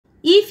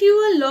If you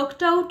are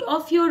locked out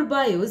of your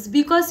BIOS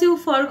because you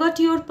forgot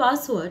your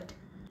password,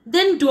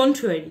 then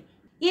don't worry.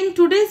 In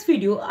today's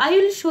video, I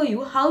will show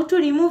you how to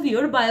remove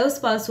your BIOS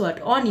password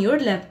on your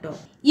laptop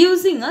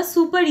using a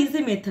super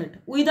easy method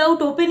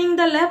without opening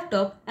the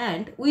laptop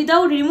and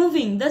without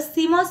removing the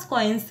CMOS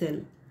coin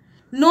cell.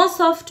 No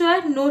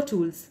software, no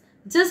tools.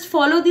 Just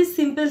follow these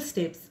simple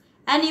steps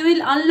and you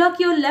will unlock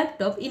your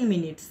laptop in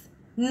minutes.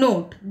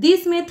 Note,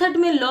 this method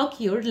may lock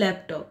your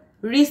laptop,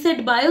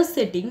 reset BIOS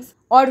settings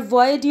or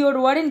void your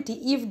warranty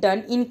if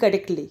done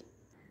incorrectly.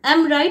 I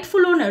am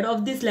rightful owner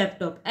of this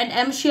laptop and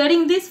I am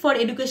sharing this for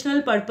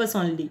educational purpose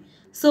only.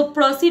 So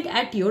proceed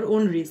at your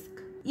own risk.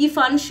 If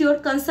unsure,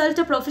 consult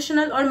a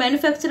professional or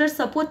manufacturer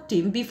support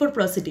team before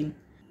proceeding.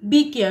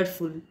 Be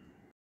careful.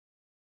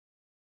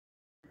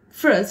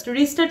 First,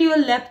 restart your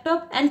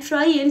laptop and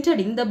try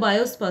entering the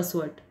BIOS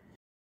password.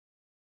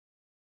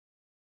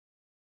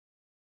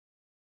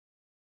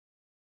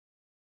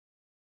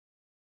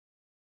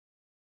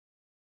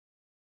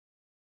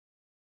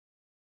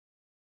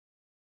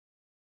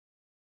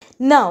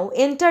 Now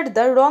enter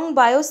the wrong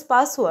BIOS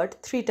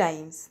password 3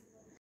 times.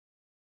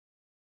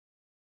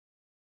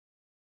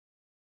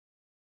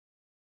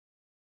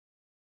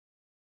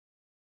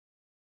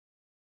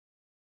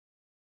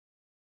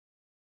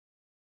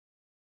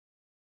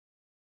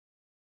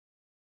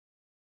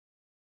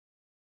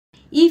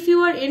 If you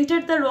are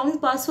entered the wrong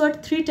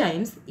password 3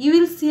 times, you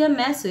will see a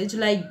message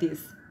like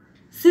this.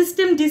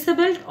 System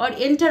disabled or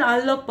enter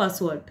unlock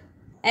password.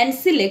 And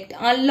select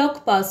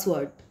unlock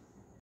password.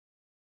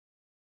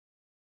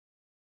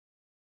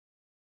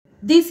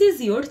 This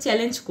is your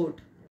challenge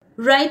code.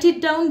 Write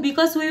it down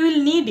because we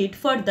will need it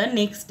for the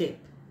next step.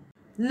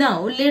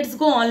 Now let's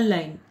go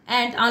online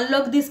and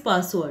unlock this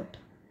password.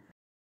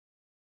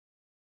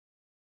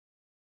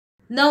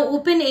 Now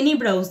open any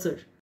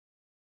browser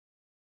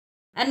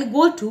and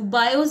go to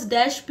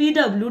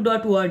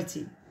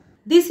bios-pw.org.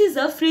 This is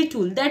a free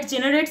tool that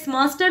generates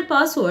master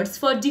passwords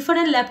for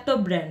different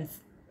laptop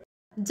brands.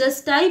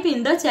 Just type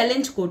in the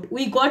challenge code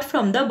we got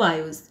from the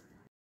BIOS.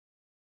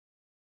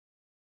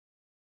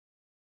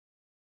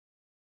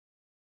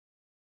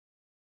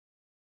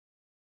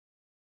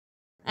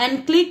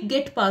 And click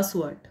Get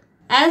Password.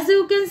 As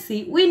you can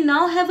see, we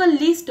now have a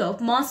list of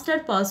master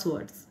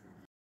passwords.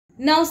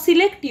 Now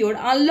select your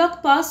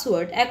unlock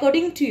password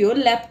according to your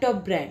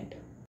laptop brand.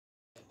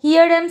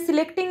 Here I am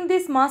selecting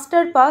this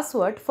master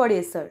password for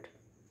Acer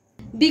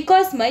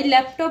because my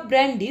laptop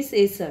brand is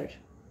Acer.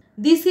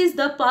 This is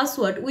the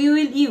password we will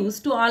use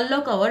to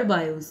unlock our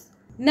BIOS.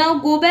 Now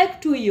go back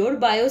to your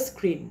BIOS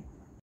screen.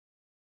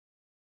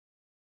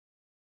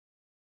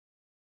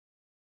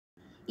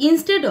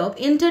 Instead of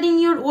entering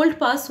your old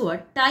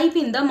password, type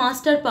in the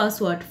master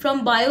password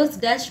from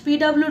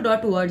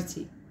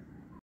bios-pw.org.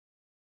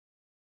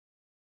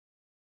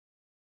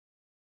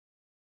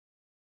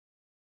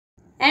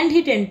 And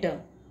hit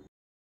enter.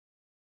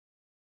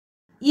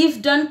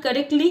 If done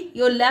correctly,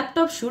 your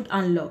laptop should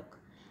unlock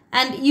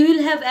and you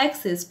will have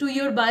access to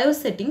your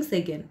BIOS settings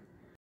again.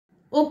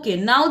 Okay,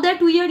 now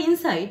that we are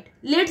inside,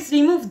 let's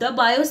remove the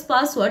BIOS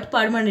password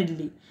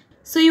permanently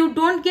so you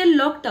don't get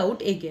locked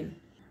out again.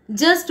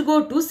 Just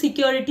go to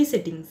Security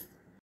Settings.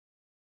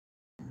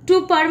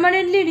 To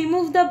permanently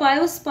remove the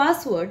BIOS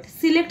password,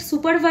 select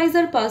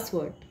Supervisor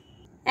Password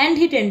and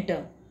hit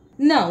enter.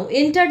 Now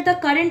enter the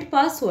current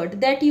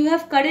password that you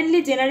have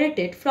currently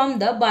generated from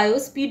the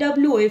BIOS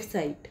PW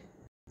website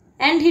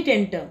and hit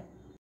enter.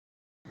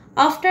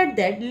 After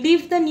that,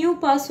 leave the new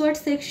password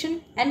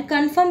section and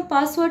confirm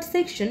password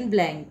section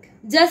blank.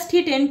 Just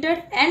hit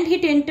enter and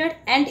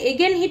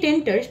again hit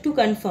enter to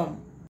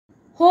confirm.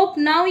 Hope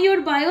now your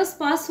BIOS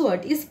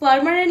password is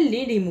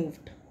permanently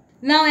removed.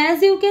 Now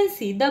as you can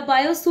see, the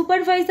BIOS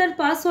supervisor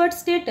password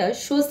status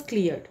shows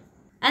cleared.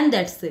 And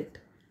that's it.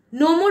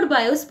 No more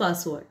BIOS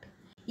password.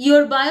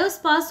 Your BIOS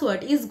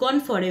password is gone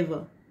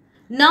forever.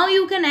 Now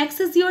you can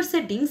access your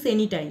settings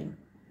anytime.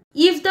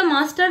 If the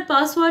master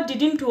password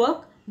didn't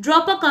work,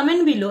 drop a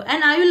comment below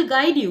and I will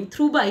guide you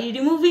through by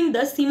removing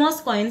the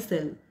CMOS coin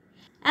cell.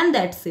 And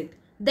that's it.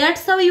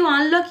 That's how you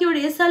unlock your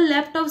Acer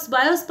laptop's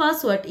BIOS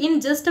password in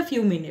just a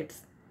few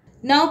minutes.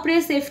 Now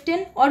press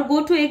F10 or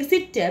go to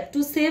Exit tab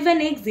to save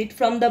and exit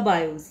from the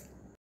BIOS.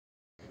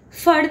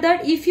 Further,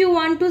 if you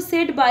want to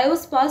set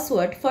BIOS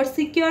password for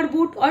secure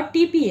boot or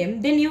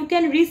TPM, then you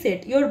can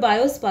reset your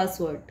BIOS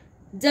password.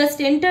 Just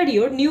enter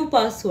your new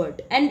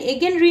password and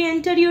again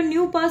re-enter your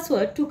new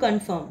password to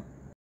confirm.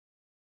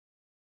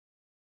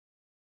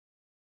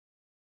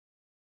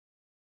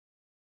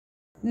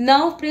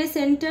 Now press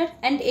enter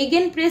and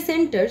again press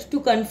enter to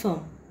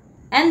confirm.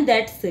 And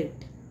that's it.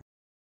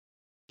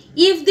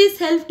 If this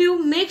helped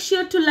you, make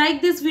sure to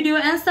like this video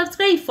and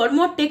subscribe for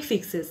more tech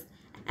fixes.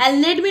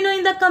 And let me know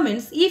in the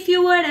comments if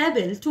you were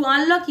able to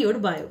unlock your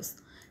BIOS.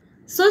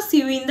 So see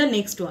you in the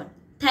next one.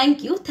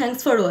 Thank you.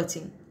 Thanks for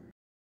watching.